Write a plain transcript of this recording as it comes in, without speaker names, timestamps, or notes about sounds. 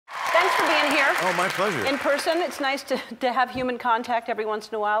thanks for being here. Oh, my pleasure. In person, it's nice to have human contact every once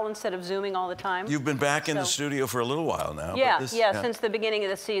in a while instead of Zooming all the time. You've been back in the studio for a little while now. Yeah, since the beginning of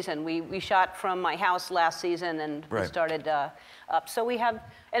the season. We shot from my house last season and we started up. So we have,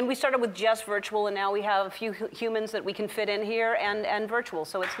 and we started with just virtual, and now we have a few humans that we can fit in here and virtual,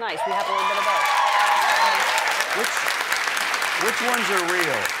 so it's nice. We have a little bit of both. Which ones are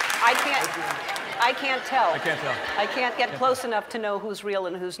real? I can't tell. I can't tell. I can't get close enough to know who's real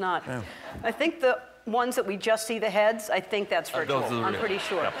and who's not. Yeah. I think the ones that we just see the heads, I think that's virtual. I'm pretty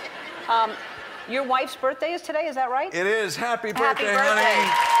sure. Yep. Your wife's birthday is today, is that right? It is. Happy birthday,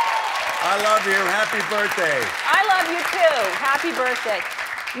 honey. I love you. Happy birthday. I love you too. Happy birthday.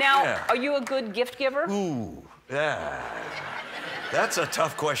 Now, are you a good gift giver? Ooh, yeah. That's a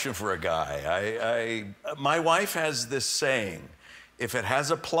tough question for a guy. My wife has this saying, if it has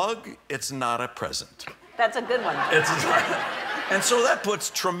a plug, it's not a present. That's a good one. And so that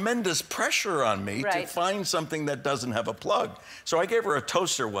puts tremendous pressure on me to find something that doesn't have a plug. So I gave her a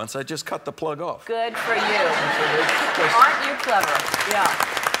toaster once. I just cut the plug off. Good for you. Aren't you clever?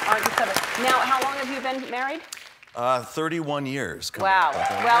 Yeah. Aren't you clever? Now, how long have you been married? 31 years. Wow.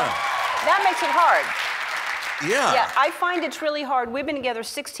 Well, that makes it hard. Yeah. Yeah, I find it's really hard. We've been together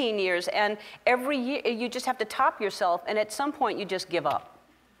 16 years, and every year you just have to top yourself, and at some point you just give up.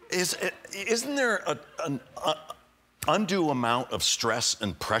 Isn't there an undue amount of stress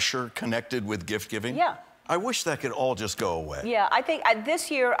and pressure connected with gift giving? Yeah. I wish that could all just go away. Yeah, I think this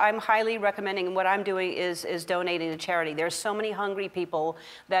year I'm highly recommending, and what I'm doing is donating to charity. There's so many hungry people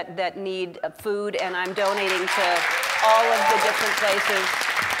that need food, and I'm donating to all of the different places.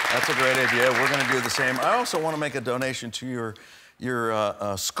 That's a great idea. We're going to do the same. I also want to make a donation to your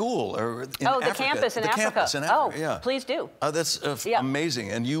school in Africa. The campus in Africa. Oh, yeah. Please do. That's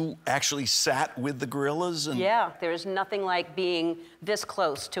amazing. And you actually sat with the gorillas? And yeah, there's nothing like being this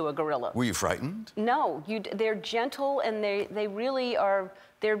close to a gorilla. Were you frightened? No, they're gentle, and they really are,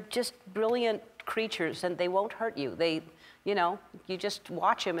 they're just brilliant creatures, and they won't hurt you. You know, you just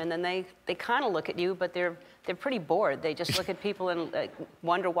watch them, and then they kind of look at you, but they're pretty bored. They just look at people and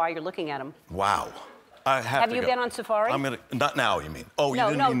wonder why you're looking at them. Wow. Have you been on safari? Not now, you mean? Oh, you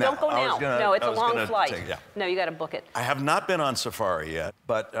didn't mean No, that. don't go now. No, it's a long flight. No, you got to book it. I have not been on safari yet,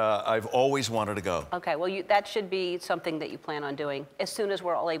 but I've always wanted to go. Okay, well, that should be something that you plan on doing as soon as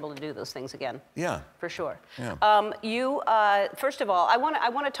we're all able to do those things again. Yeah. For sure. Yeah. First of all, I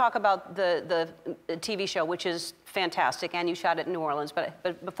want to talk about the TV show, which is fantastic, and you shot it in New Orleans.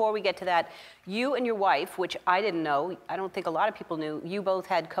 But before we get to that, you and your wife, which I didn't know, I don't think a lot of people knew, you both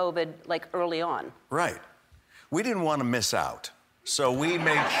had COVID like early on. Right. We didn't want to miss out, so we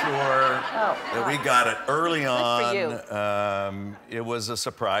made sure that we got it early on. Good for you. It was a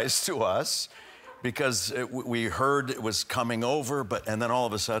surprise to us because we heard it was coming over, and then all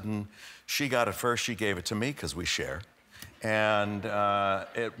of a sudden she got it first. She gave it to me because we share. And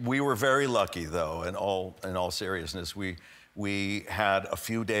we were very lucky, though, in all seriousness. We had a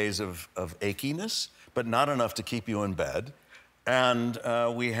few days of achiness, but not enough to keep you in bed. And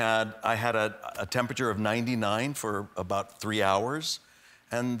I had a temperature of 99 for about 3 hours,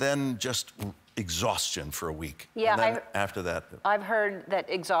 and then just exhaustion for a week. Yeah, and then after that. I've heard that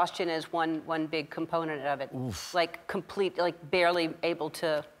exhaustion is one big component of it. Oof. Like barely able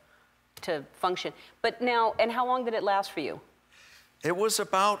to function. But now, and how long did it last for you? It was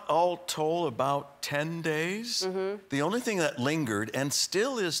all told, about 10 days. Mm-hmm. The only thing that lingered, and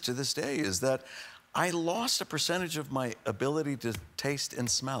still is to this day, is that I lost a percentage of my ability to taste and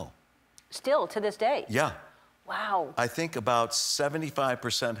smell. Still, to this day? Yeah. Wow. I think about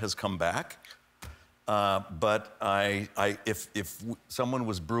 75% has come back. But if someone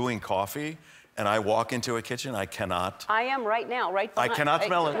was brewing coffee, and I walk into a kitchen, I cannot. I am right now, right behind. I cannot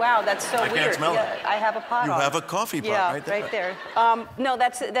smell it. Wow, that's so weird. I can't smell it. I have a pot on. You have a coffee pot right there. Right there. No,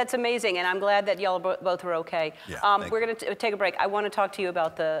 that's amazing, and I'm glad that y'all both are okay. Yeah, we're going to take a break. I want to talk to you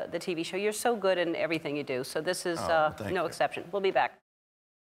about the TV show. You're so good in everything you do, so this is no exception. We'll be back.